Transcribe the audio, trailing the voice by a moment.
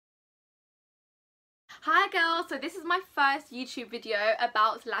Hi girls, so this is my first YouTube video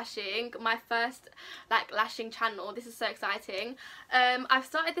about lashing, my first lashing channel. This is so exciting. I've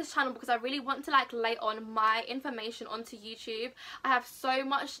started this channel because I really want to lay on my information onto YouTube. I have so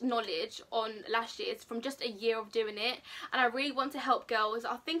much knowledge on lashes from just a year of doing it, and I really want to help girls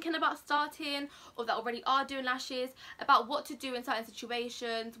that are thinking about starting or that already are doing lashes about what to do in certain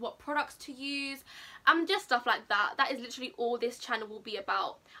situations, what products to use, and just stuff like that. That is literally all this channel will be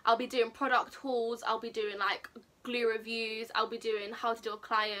about. I'll be doing product hauls, I'll be doing glue reviews, I'll be doing how to deal with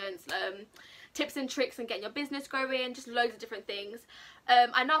clients, tips and tricks and getting your business growing, just loads of different things.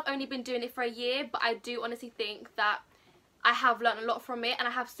 I know I've only been doing it for a year, but I do honestly think that I have learned a lot from it, and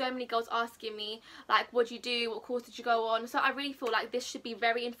I have so many girls asking me what do you do, what course did you go on. So I really feel like this should be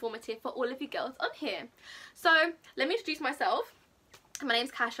very informative for all of you girls on here. So let me introduce myself. My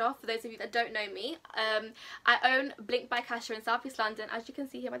name's Kasha, for those of you that don't know me. I own Blink by Kasha in South East London, as you can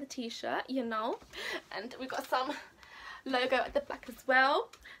see here by the t-shirt, you know, and we've got some logo at the back as well.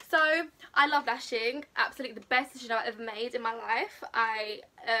 So I love lashing, absolutely the best decision I've ever made in my life.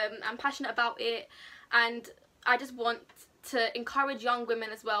 I'm passionate about it, and I just want to encourage young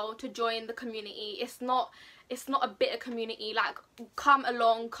women as well to join the community. It's not a bitter community. Come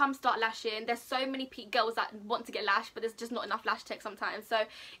along, come start lashing. There's so many girls that want to get lashed, but there's just not enough lash tech sometimes. So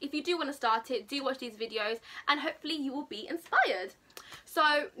if you do want to start it, do watch these videos, and hopefully you will be inspired.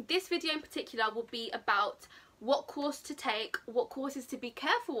 So this video in particular will be about what course to take, what courses to be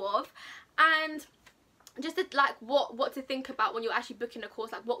careful of, and just what to think about when you're actually booking a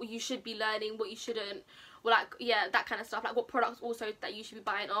course, what you should be learning, what you shouldn't, or yeah, that kind of stuff, what products also that you should be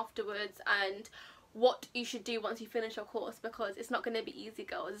buying afterwards, and what you should do once you finish your course, because it's not going to be easy,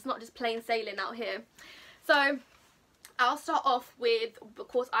 girls. It's not just plain sailing out here. So I'll start off with the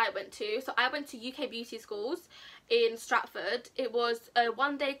course I went to. So I went to UK Beauty Schools in Stratford. It was a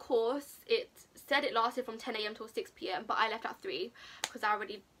one-day course. It said it lasted from 10 AM till 6 PM, but I left at 3 because I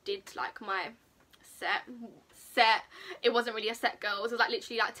already did my set. It wasn't really a set, girls. It was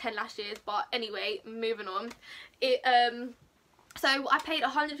literally 10 lashes, but anyway, moving on. So I paid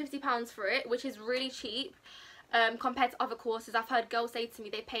 £150 for it, which is really cheap compared to other courses. I've heard girls say to me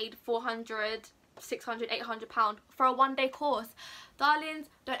they paid £400, £600, £800 for a one-day course. Darlings,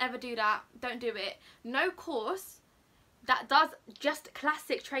 don't ever do that. Don't do it. No course that does just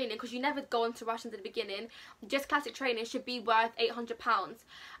classic training, because you never go on to Russians at the beginning, just classic training should be worth £800.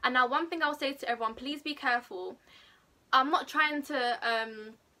 And now one thing I'll say to everyone, please be careful. I'm not trying to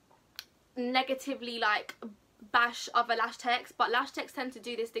negatively bash other lash techs, but lash techs tend to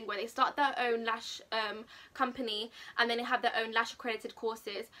do this thing where they start their own lash company, and then they have their own lash accredited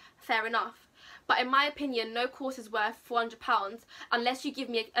courses. Fair enough, but in my opinion, no course is worth £400 unless you give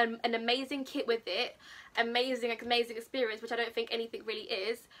me an amazing kit with it, amazing experience, which I don't think anything really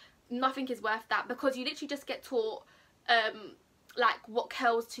is. Nothing is worth that, because you literally just get taught what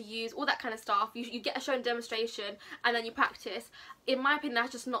curls to use, all that kind of stuff. You get a show and demonstration, and then you practice. In my opinion,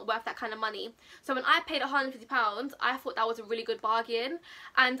 that's just not worth that kind of money. So when I paid £150, I thought that was a really good bargain,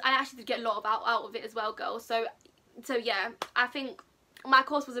 and I actually did get a lot out of it as well, girls. So yeah, I think my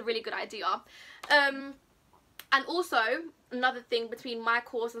course was a really good idea. And also another thing between my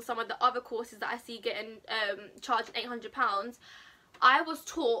course and some of the other courses that I see getting charged £800, I was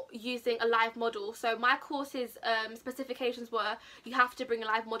taught using a live model. So my course's specifications were you have to bring a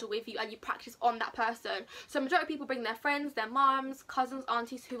live model with you, and you practice on that person. So majority of people bring their friends, their mums, cousins,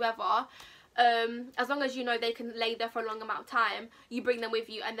 aunties, whoever. As long as you know they can lay there for a long amount of time, you bring them with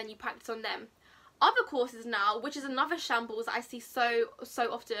you, and then you practice on them. Other courses now, which is another shambles that I see so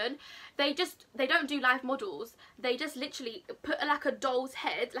often, they don't do live models. They just literally put a doll's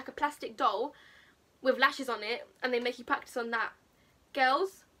head, a plastic doll with lashes on it, and they make you practice on that.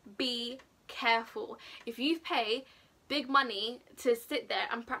 Girls, be careful. If you pay big money to sit there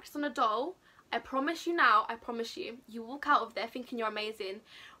and practice on a doll, I promise you now, I promise you, you walk out of there thinking you're amazing.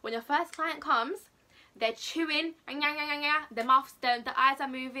 When your first client comes, they're chewing, their mouths, their eyes are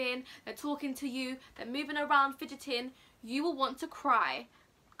moving, they're talking to you, they're moving around, fidgeting. You will want to cry.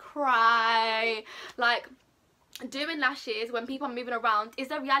 Doing lashes when people are moving around is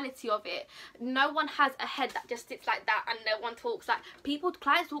the reality of it. No one has a head that just sits like that and no one talks.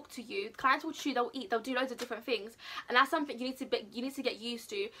 Clients talk to you, clients will chew, they'll eat, they'll do loads of different things, and that's something you need to get used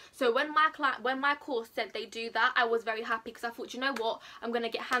to. So when my course said they do that, I was very happy, because I thought, you know what, I'm gonna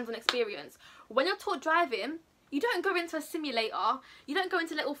get hands-on experience. When you're taught driving, You don't go into a simulator, you don't go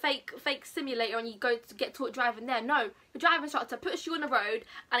into a little fake simulator and you go to get taught driving there. No, your driving instructor puts you on the road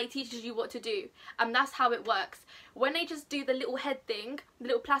and he teaches you what to do, and that's how it works. When they just do the little head thing, the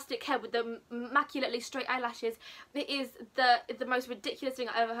little plastic head with the immaculately straight eyelashes, it is the most ridiculous thing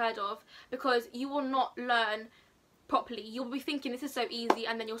I've ever heard of, because you will not learn properly. You'll be thinking this is so easy,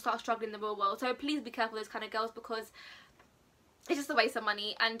 and then you'll start struggling in the real world. So please be careful of those kind of girls, because it's just a waste of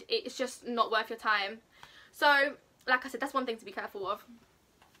money and it's just not worth your time. So like I said, that's one thing to be careful of.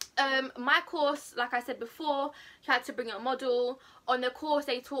 My course, like I said before, you had to bring a model. On the course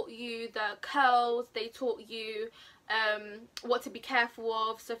they taught you the curls, they taught you what to be careful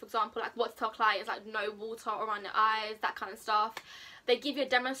of. So for example, like what to tell clients, like no water around their eyes, that kind of stuff. They give you a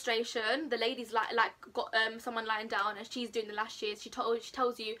demonstration. The lady's like got someone lying down and she's doing the lashes. She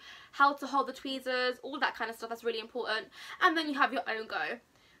tells you how to hold the tweezers, all that kind of stuff. That's really important. And then you have your own go.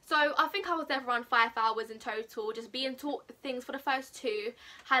 So I think I was there for around 5 hours in total, just being taught things for the first 2,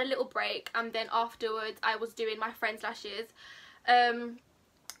 had a little break, and then afterwards I was doing my friend's lashes.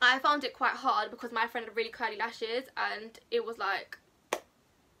 I found it quite hard because my friend had really curly lashes, and it was like,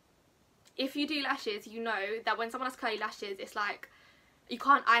 if you do lashes, you know that when someone has curly lashes, it's like you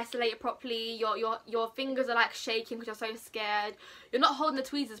can't isolate it properly. Your fingers are like shaking because you're so scared. You're not holding the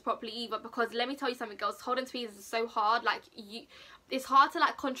tweezers properly either, because let me tell you something, girls, holding tweezers is so hard. Like it's hard to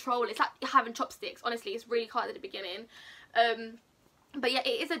like control. It's like having chopsticks. Honestly, it's really hard at the beginning. But yeah,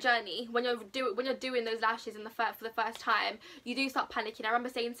 it is a journey. When you're doing those lashes for the first time, you do start panicking. I remember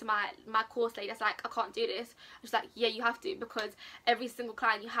saying to my course lady, that's like, I can't do this. She's like, yeah, you have to, because every single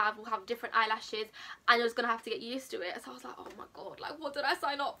client you have will have different eyelashes and you're just gonna have to get used to it. So I was like, oh my god, like what did I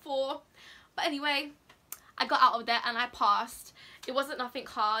sign up for? But anyway, I got out of there and I passed. It wasn't nothing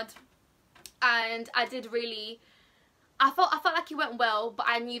hard, and I felt like it went well, but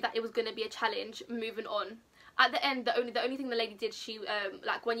I knew that it was gonna be a challenge moving on. At the end, the only thing the lady did, she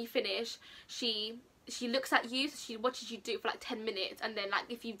like when you finish, she looks at you, so she watches you do it for like 10 minutes, and then like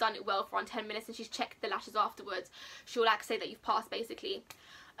if you've done it well for around 10 minutes and she's checked the lashes afterwards, she'll like say that you've passed basically.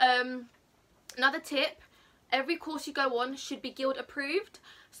 Another tip, every course you go on should be guild approved.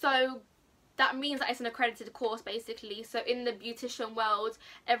 So that means that it's an accredited course basically. So in the beautician world,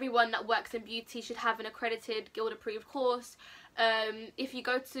 everyone that works in beauty should have an accredited guild approved course. If you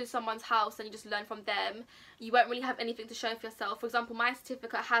go to someone's house and you just learn from them, you won't really have anything to show for yourself. For example, my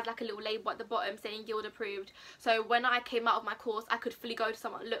certificate has like a little label at the bottom saying guild approved. So when I came out of my course, I could fully go to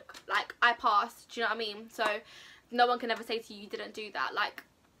someone, look, like I passed, do you know what I mean? So no one can ever say to you, you didn't do that. Like,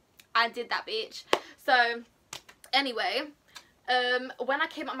 I did that, bitch. So anyway, when I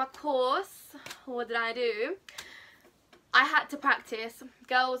came out of my course, what did I do? I had to practice.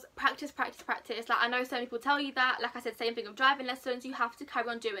 Girls, practice, practice, practice. Like, I know so many people tell you that. Like I said, same thing with driving lessons. You have to carry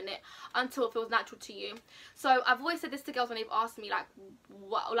on doing it until it feels natural to you. So I've always said this to girls when they've asked me, like,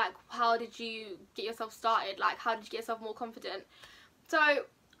 what, like, how did you get yourself started? Like, how did you get yourself more confident? So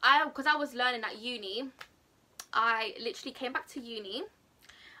because I was learning at uni, I literally came back to uni.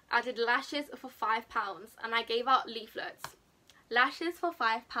 I did lashes for £5 and I gave out leaflets. Lashes for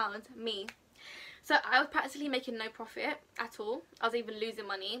 £5, me. So I was practically making no profit at all. I was even losing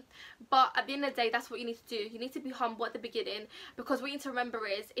money. But at the end of the day, that's what you need to do. You need to be humble at the beginning, because what you need to remember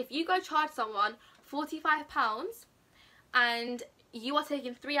is, if you go charge someone £45 and you are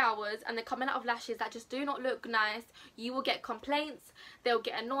taking 3 hours and they're coming out of lashes that just do not look nice, you will get complaints, they'll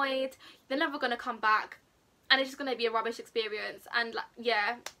get annoyed, they're never going to come back, and it's just going to be a rubbish experience. And like,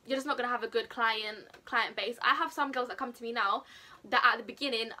 yeah, you're just not going to have a good client base. I have some girls that come to me now that at the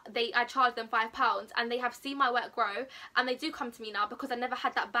beginning I charged them £5 and they have seen my work grow, and they do come to me now because I never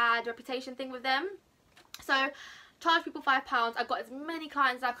had that bad reputation thing with them. So charge people £5. I got as many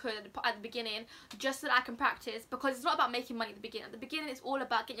clients as I could at the beginning, just so that I can practice, because it's not about making money at the beginning. At the beginning it's all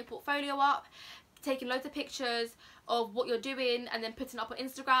about getting your portfolio up, taking loads of pictures of what you're doing and then putting it up on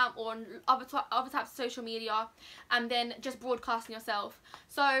Instagram or on other types of social media, and then just broadcasting yourself.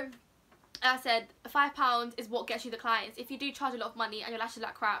 So as I said, £5 is what gets you the clients. If you do charge a lot of money and your lashes are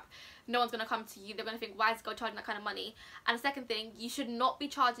like crap, no one's going to come to you. They're going to think, why is this girl charging that kind of money? And the second thing, you should not be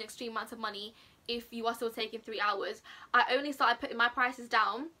charging extreme amounts of money if you are still taking 3 hours. I only started putting my prices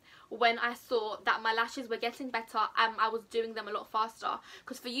down when I saw that my lashes were getting better and I was doing them a lot faster.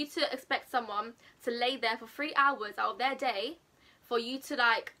 Because for you to expect someone to lay there for 3 hours out of their day, for you to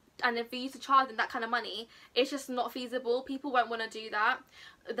like, and then for you to charge them that kind of money, it's just not feasible. People won't want to do that.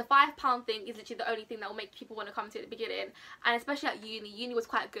 The £5 thing is literally the only thing that will make people want to come to at the beginning. And especially at uni was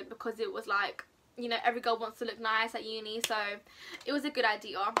quite good, because it was like, you know, every girl wants to look nice at uni, so it was a good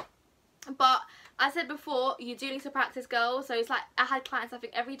idea. But as I said before, you do need to practice, girls. So it's like I had clients I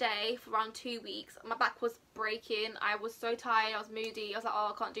think every day for around 2 weeks. My back was breaking. I was so tired. I was moody. I was like,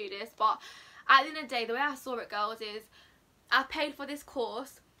 oh, I can't do this. But at the end of the day, the way I saw it, girls, is I've paid for this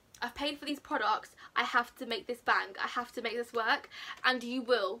course. I've paid for these products. I have to make this bang. I have to make this work. And you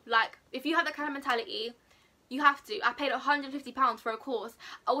will. Like, if you have that kind of mentality, you have to. I paid £150 for a course.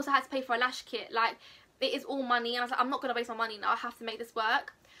 I also had to pay for a lash kit. Like, it is all money. And I was like, I'm not going to waste my money now. I have to make this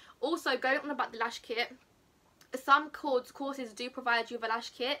work. Also, going on about the lash kit, some courses do provide you with a lash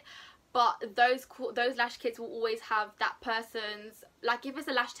kit, but those lash kits will always have that person's, like if it's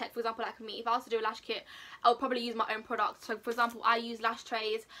a lash tech, for example, like me, if I was to do a lash kit, I would probably use my own product. So for example, I use lash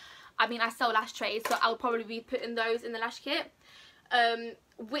trays. I mean, I sell lash trays, so I would probably be putting those in the lash kit,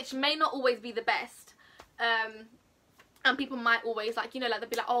 which may not always be the best. And people might always, like, you know, like they'll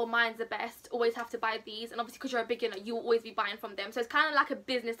be like, oh, mine's the best, always have to buy these. And obviously because you're a beginner, you'll always be buying from them. So it's kind of like a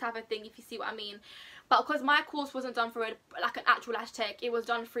business type of thing, if you see what I mean. But because my course wasn't done through like an actual lash tech, it was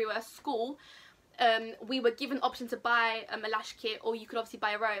done through a school. We were given the option to buy a lash kit, or you could obviously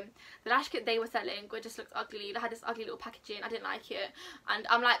buy your own. The lash kit they were selling just looked ugly. They had this ugly little packaging. I didn't like it. And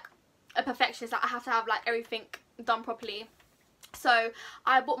I'm like a perfectionist. Like, I have to have like everything done properly. So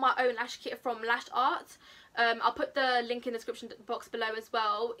I bought my own lash kit from Lashart. I'll put the link in the description box below as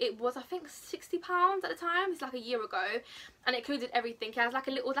well. It was, I think, £60 at the time. It's like a year ago, and it included everything. It has like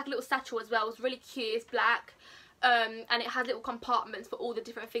a little satchel as well. It was really cute. It's black, and it had little compartments for all the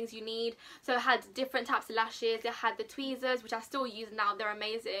different things you need. So it had different types of lashes. It had the tweezers, which I still use now. They're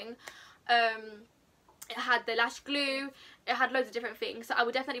amazing. It had the lash glue. It had loads of different things. So I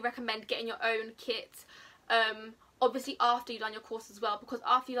would definitely recommend getting your own kit. Obviously after you've done your course as well, because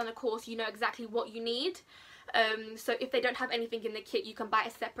after you've done the course you know exactly what you need. So if they don't have anything in the kit, you can buy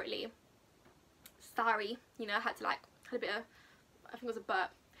it separately. Sorry, you know, I had a bit of, I think it was a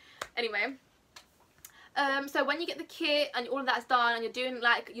burp. Anyway, so when you get the kit and all of that's done, and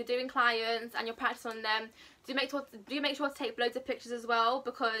you're doing clients and you're practicing on them, do make sure to take loads of pictures as well,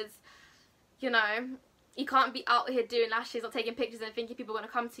 because, you know, you can't be out here doing lashes or taking pictures and thinking people are going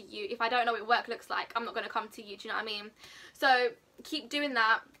to come to you. If I don't know what work looks like, I'm not going to come to you. Do you know what I mean? So keep doing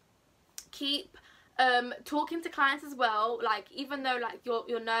that. Keep talking to clients as well. Like, even though like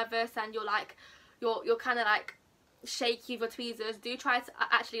you're nervous and you're kind of like shaky with your tweezers, do try to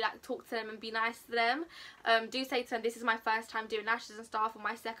actually like talk to them and be nice to them. Do say to them, this is my first time doing lashes and stuff, or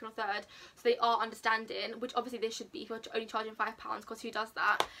my second or third, so they are understanding, which obviously they should be if you're only charging £5, because who does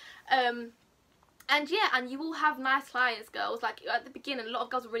that? And yeah, and you will have nice clients, girls. Like, at the beginning, a lot of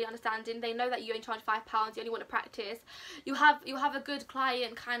girls are really understanding. They know that you only charge £5, you only want to practice. You'll have a good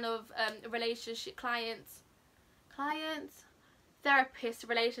client kind of relationship, therapist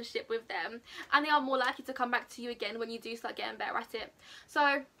relationship with them, and they are more likely to come back to you again when you do start getting better at it.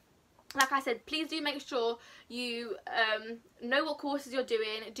 So like I said, please do make sure you know what courses you're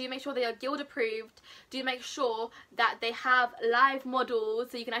doing. Do make sure they are guild approved. Do make sure that they have live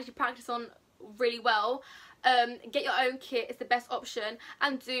models so you can actually practice on really well. Get your own kit is the best option,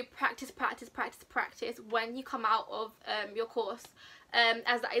 and do practice when you come out of your course,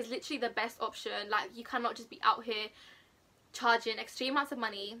 as that is literally the best option. Like, you cannot just be out here charging extreme amounts of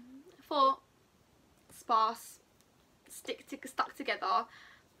money for sparse stuck together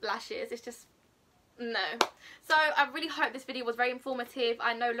lashes. It's just no. So I really hope this video was very informative.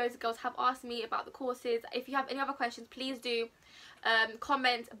 I know loads of girls have asked me about the courses. If you have any other questions, please do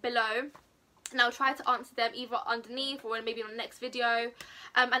comment below, and I'll try to answer them either underneath or maybe on the next video.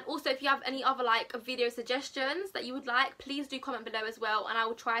 And also, if you have any other like video suggestions that you would like, please do comment below as well, and I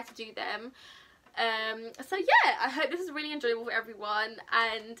will try to do them. So yeah, I hope this is really enjoyable for everyone,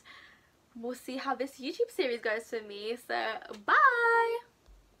 and we'll see how this YouTube series goes for me. So bye.